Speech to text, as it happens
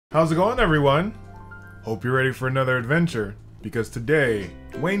How's it going, everyone? Hope you're ready for another adventure, because today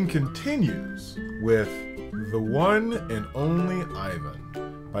Wayne continues with The One and Only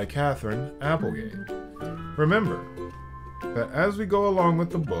Ivan by Catherine Applegate. Remember that as we go along with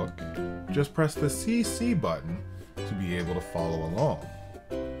the book, just press the CC button to be able to follow along.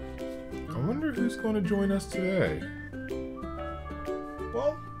 I wonder who's going to join us today.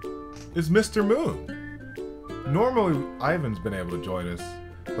 Well, it's Mr. Moon. Normally Ivan's been able to join us,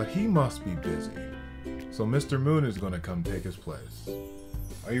 but he must be busy. So Mr. Moon is going to come take his place.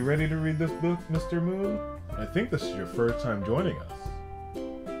 Are you ready to read this book, Mr. Moon? I think this is your first time joining us.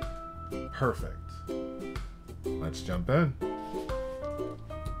 Perfect. Let's jump in.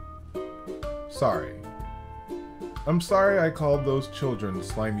 Sorry. I'm sorry I called those children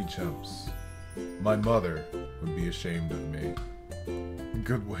slimy chimps. My mother would be ashamed of me.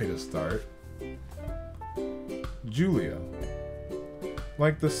 Good way to start. Julia.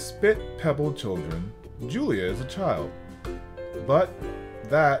 Like the spit-pebbled children, Julia is a child. But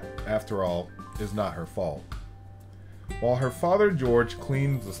that, after all, is not her fault. While her father George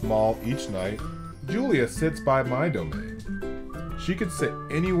cleans the mall each night, Julia sits by my domain. She could sit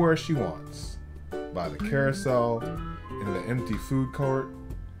anywhere she wants. By the carousel, in the empty food court,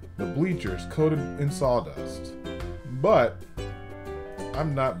 the bleachers coated in sawdust. But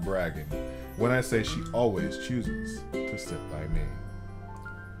I'm not bragging when I say she always chooses to sit by me.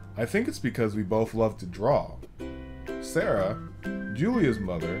 I think it's because we both love to draw. Sarah, Julia's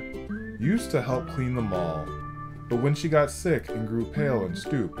mother, used to help clean the mall, but when she got sick and grew pale and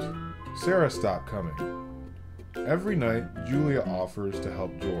stooped, Sarah stopped coming. Every night, Julia offers to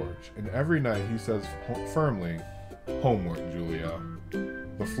help George, and every night he says firmly, "Homework, Julia.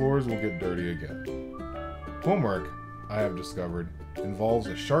 The floors will get dirty again." Homework, I have discovered, involves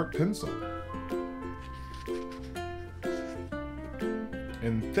a sharp pencil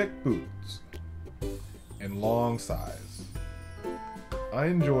and thick boots and long sighs. I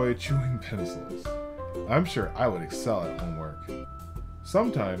enjoy chewing pencils. I'm sure I would excel at homework.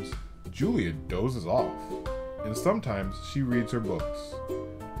 Sometimes Julia dozes off, and sometimes she reads her books,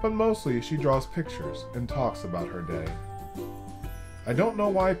 but mostly she draws pictures and talks about her day. I don't know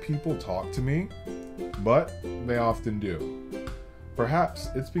why people talk to me, but they often do. Perhaps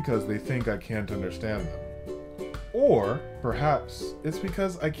it's because they think I can't understand them. Or perhaps it's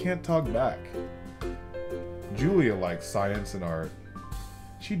because I can't talk back. Julia likes science and art.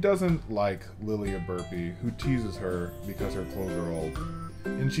 She doesn't like Lilia Burpee, who teases her because her clothes are old.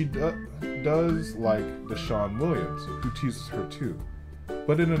 And she does like Deshaun Williams, who teases her too,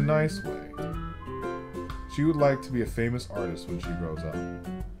 but in a nice way. She would like to be a famous artist when she grows up.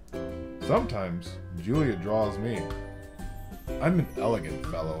 Sometimes Julia draws me. I'm an elegant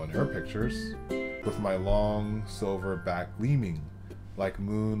fellow in her pictures, with my long silver back gleaming like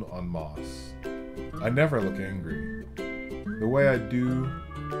moon on moss. I never look angry, the way I do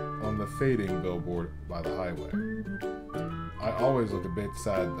on the fading billboard by the highway. I always look a bit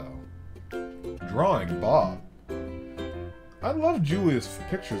sad though. Drawing Bob. I love Julia's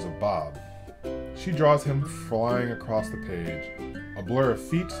pictures of Bob. She draws him flying across the page, a blur of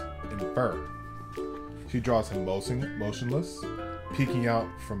feet and fur. She draws him motionless, peeking out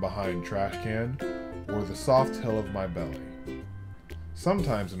from behind trash can, or the soft hill of my belly.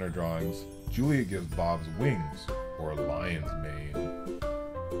 Sometimes in her drawings, Julia gives Bob's wings, or a lion's mane.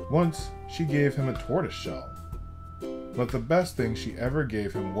 Once, she gave him a tortoise shell. But the best thing she ever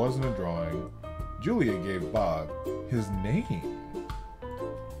gave him wasn't a drawing. Julia gave Bob his name.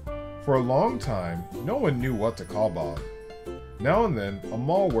 For a long time, no one knew what to call Bob. Now and then, a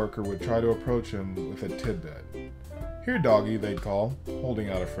mall worker would try to approach him with a tidbit. "Here, doggy," they'd call, holding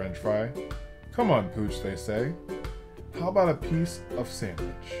out a french fry. "Come on, Pooch," they say. "How about a piece of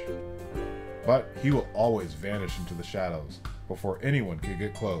sandwich?" But he will always vanish into the shadows before anyone could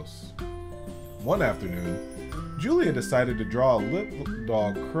get close. One afternoon, Julia decided to draw a little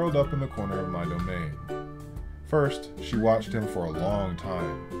dog curled up in the corner of my domain. First, she watched him for a long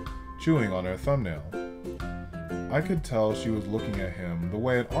time, chewing on her thumbnail. I could tell she was looking at him the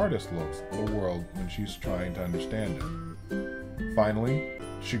way an artist looks at the world when she's trying to understand it. Finally,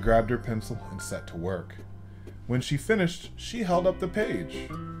 she grabbed her pencil and set to work. When she finished, she held up the page.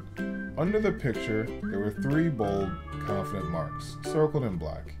 Under the picture, there were 3 bold, confident marks, circled in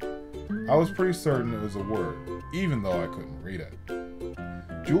black. I was pretty certain it was a word, even though I couldn't read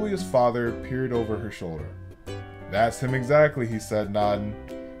it. Julia's father peered over her shoulder. "That's him exactly," he said, nodding.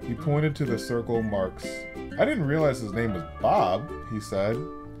 He pointed to the circle marks. "I didn't realize his name was Bob," he said.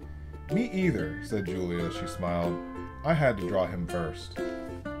 "Me either," said Julia as she smiled. "I had to draw him first."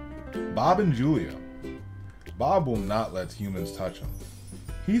 Bob and Julia. Bob will not let humans touch him.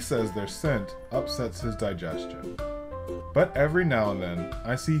 He says their scent upsets his digestion. But every now and then,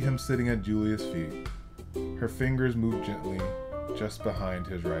 I see him sitting at Julia's feet. Her fingers move gently just behind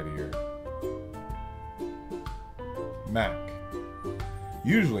his right ear. Mack.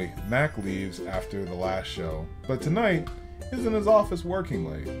 Usually, Mack leaves after the last show, but tonight he's in his office working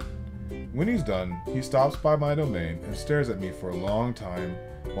late. When he's done, he stops by my domain and stares at me for a long time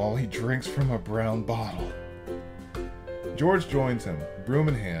while he drinks from a brown bottle. George joins him, broom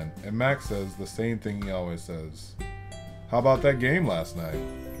in hand, and Mack says the same thing he always says. How about that game last night?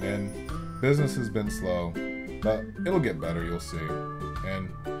 And business has been slow, but it'll get better, you'll see. And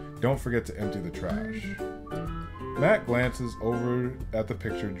don't forget to empty the trash. Matt glances over at the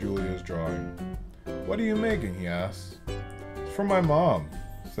picture Julia is drawing. What are you making, he asks. It's for my mom,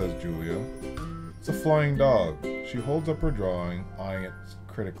 says Julia. It's a flying dog. She holds up her drawing, eyeing it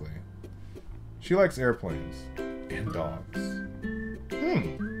critically. She likes airplanes and dogs.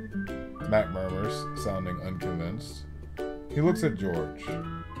 Matt murmurs, sounding unconvinced. He looks at George.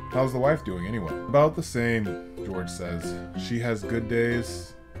 How's the wife doing anyway? About the same, George says. She has good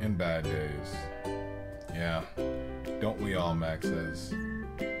days and bad days. Yeah, don't we all, Mac says.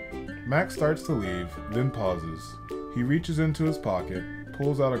 Mac starts to leave, then pauses. He reaches into his pocket,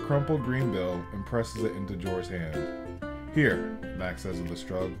 pulls out a crumpled green bill, and presses it into George's hand. Here, Mac says with a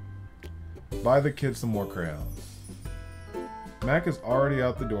shrug. Buy the kids some more crayons. Mac is already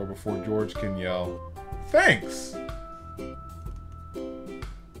out the door before George can yell, Thanks!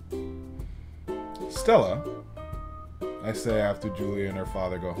 Stella, I say after Julia and her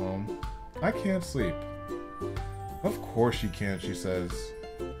father go home, I can't sleep. Of course you can't, she says.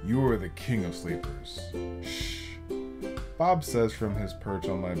 You are the king of sleepers. Shh. Bob says from his perch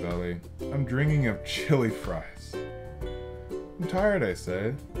on my belly, I'm dreaming of chili fries. I'm tired, I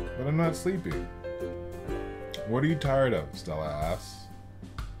say, but I'm not sleepy. What are you tired of? Stella asks.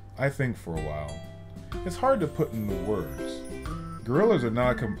 I think for a while. It's hard to put into words. Gorillas are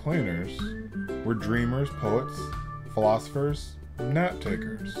not complainers. We're dreamers, poets, philosophers, nap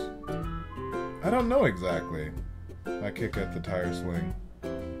takers. I don't know exactly. I kick at the tire swing.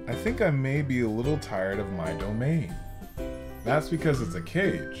 I think I may be a little tired of my domain. That's because it's a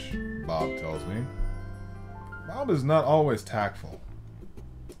cage, Bob tells me. Bob is not always tactful.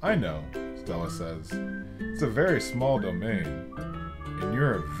 I know, Stella says. It's a very small domain. And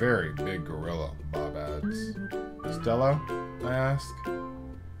you're a very big gorilla, Bob adds. Stella, I ask.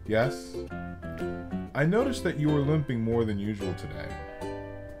 Yes? I noticed that you were limping more than usual today.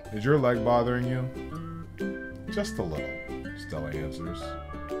 Is your leg bothering you? Just a little, Stella answers.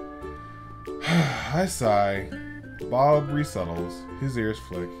 I sigh. Bob resettles, his ears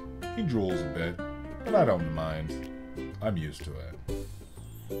flick. He drools a bit, but I don't mind. I'm used to it.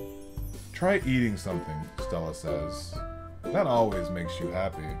 Try eating something, Stella says. That always makes you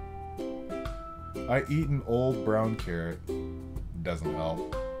happy. I eat an old brown carrot. Doesn't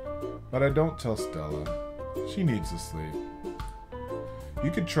help. But I don't tell Stella. She needs to sleep.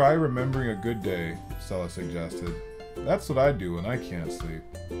 You could try remembering a good day, Stella suggested. That's what I do when I can't sleep.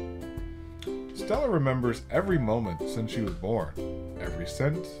 Stella remembers every moment since she was born. Every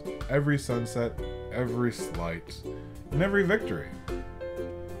scent, every sunset, every slight, and every victory.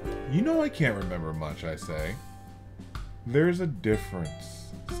 You know I can't remember much, I say. There's a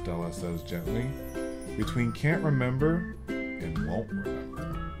difference, Stella says gently, between can't remember and won't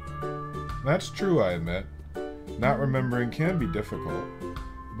remember. That's true, I admit. Not remembering can be difficult,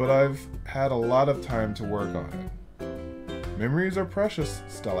 but I've had a lot of time to work on it. Memories are precious,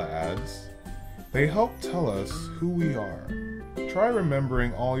 Stella adds. They help tell us who we are. Try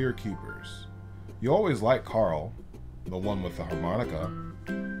remembering all your keepers. You always liked Carl, the one with the harmonica.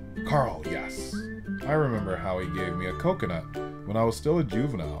 Carl, yes. I remember how he gave me a coconut when I was still a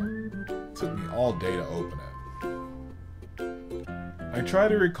juvenile. It took me all day to open it. I try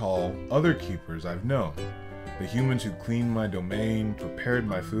to recall other keepers I've known. The humans who cleaned my domain, prepared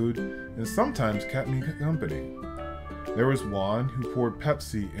my food, and sometimes kept me company. There was Juan who poured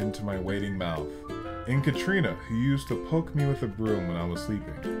Pepsi into my waiting mouth, and Katrina who used to poke me with a broom when I was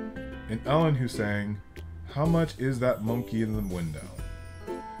sleeping, and Ellen who sang, "How much is that monkey in the window?"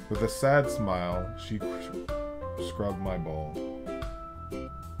 With a sad smile, she scrubbed my bowl.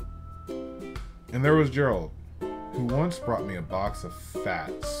 And there was Gerald, who once brought me a box of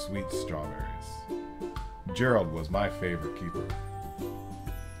fat, sweet strawberries. Gerald was my favorite keeper.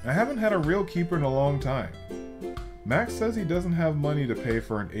 I haven't had a real keeper in a long time. Max says he doesn't have money to pay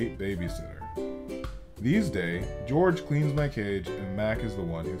for an 8 babysitter. These days, George cleans my cage and Mac is the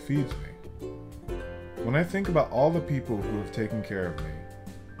one who feeds me. When I think about all the people who have taken care of me,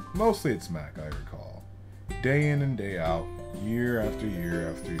 mostly it's Mac I recall. Day in and day out, year after year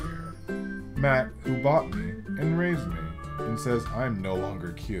after year. Mack, who bought me and raised me, and says I'm no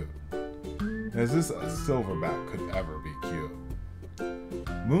longer cute. As this a silverback could ever be cute.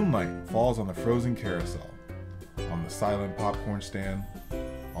 Moonlight falls on the frozen carousel, on the silent popcorn stand,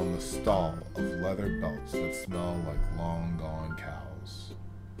 on the stall of leather belts that smell like long-gone cows.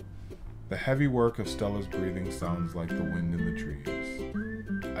 The heavy work of Stella's breathing sounds like the wind in the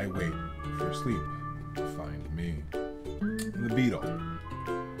trees. I wait for sleep to find me. The beetle.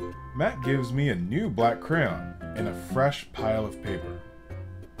 Matt gives me a new black crayon and a fresh pile of paper.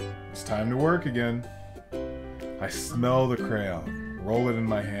 It's time to work again. I smell the crayon, roll it in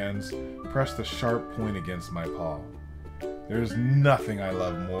my hands, press the sharp point against my paw. There's nothing I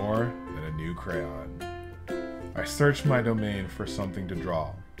love more than a new crayon. I search my domain for something to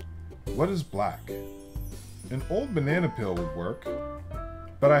draw. What is black? An old banana peel would work,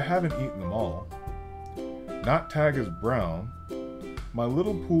 but I haven't eaten them all. Knot tag is brown. My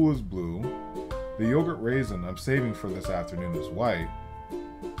little pool is blue. The yogurt raisin I'm saving for this afternoon is white,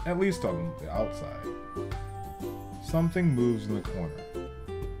 at least on the outside. Something moves in the corner.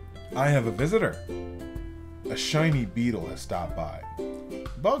 I have a visitor. A shiny beetle has stopped by.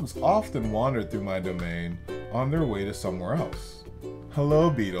 Bugs often wander through my domain on their way to somewhere else. Hello,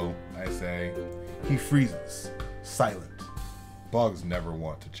 beetle, I say. He freezes, silent. Bugs never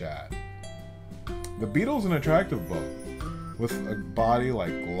want to chat. The beetle's an attractive bug, with a body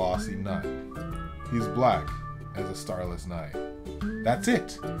like glossy nut. He's black as a starless night. That's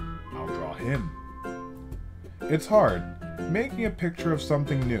it. I'll draw him. It's hard, making a picture of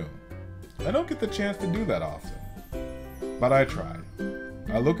something new. I don't get the chance to do that often. But I try.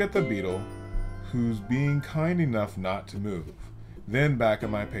 I look at the beetle, who's being kind enough not to move, then back at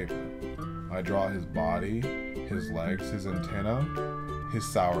my paper. I draw his body, his legs, his antenna,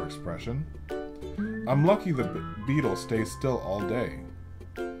 his sour expression. I'm lucky the beetle stays still all day.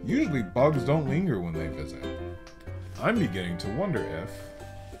 Usually bugs don't linger when they visit. I'm beginning to wonder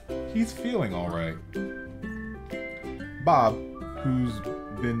if he's feeling alright. Bob, who's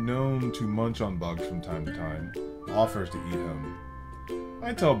been known to munch on bugs from time to time, offers to eat him.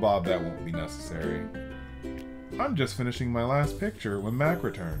 I tell Bob that won't be necessary. I'm just finishing my last picture when Mack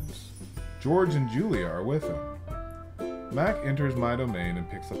returns. George and Julia are with him. Mack enters my domain and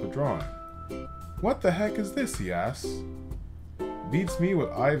picks up a drawing. What the heck is this, he asks. Beats me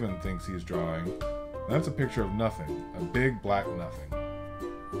what Ivan thinks he's drawing. That's a picture of nothing, a big black nothing.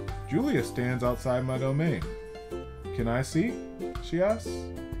 Julia stands outside my domain. Can I see? She asks.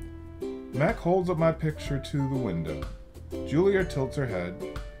 Mack holds up my picture to the window. Julia tilts her head.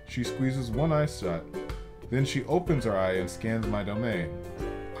 She squeezes one eye shut. Then she opens her eye and scans my domain.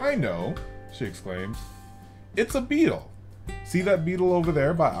 I know, she exclaims. It's a beetle. See that beetle over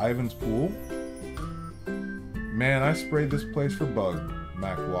there by Ivan's pool? Man, I sprayed this place for bug.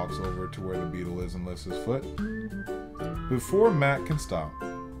 Mack walks over to where the beetle is and lifts his foot. Before Mack can stop,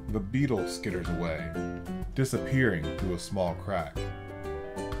 the beetle skitters away, disappearing through a small crack.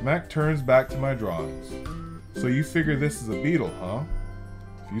 Mack turns back to my drawings. So you figure this is a beetle, huh?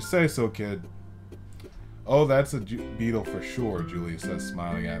 If you say so, kid. Oh, that's a beetle for sure, Julia says,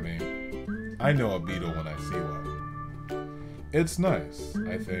 smiling at me. I know a beetle when I see one. It's nice,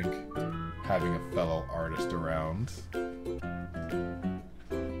 I think, having a fellow artist around.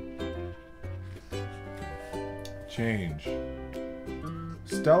 Change.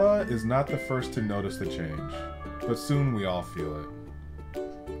 Stella is not the first to notice the change, but soon we all feel it.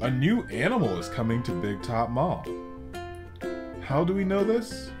 A new animal is coming to Big Top Mall. How do we know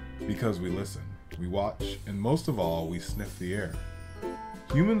this? Because we listen, we watch, and most of all, we sniff the air.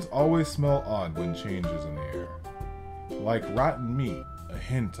 Humans always smell odd when change is in the air. Like rotten meat, a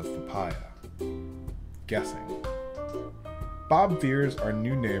hint of papaya. Guessing. Bob fears our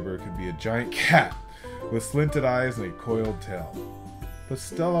new neighbor could be a giant cat with slinted eyes and a coiled tail. But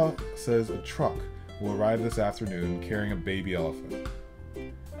Stella says a truck will arrive this afternoon carrying a baby elephant.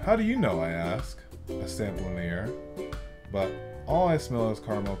 How do you know, I ask, a sample in the air. But all I smell is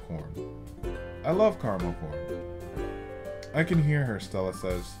caramel corn. I love caramel corn. I can hear her, Stella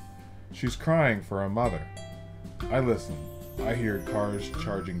says. She's crying for her mother. I listen. I hear cars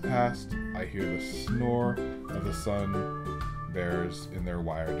charging past. I hear the snore of the sun bears in their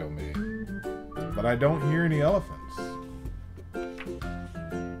wire domain. But I don't hear any elephants.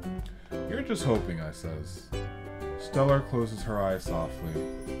 You're just hoping, I says. Stella closes her eyes softly.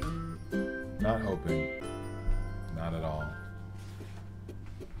 Not hoping. Not at all.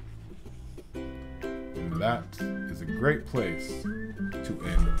 And that is a great place to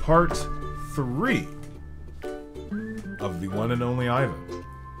end part 3 of the one and only Ivan.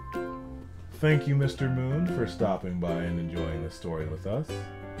 thank you, Mr. Moon, for stopping by and enjoying this story with us.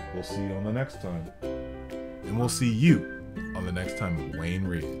 We'll see you on the next time. And we'll see you on the next time Wayne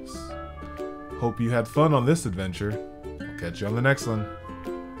reads. Hope you had fun on this adventure. I'll catch you on the next one.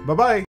 Bye-bye!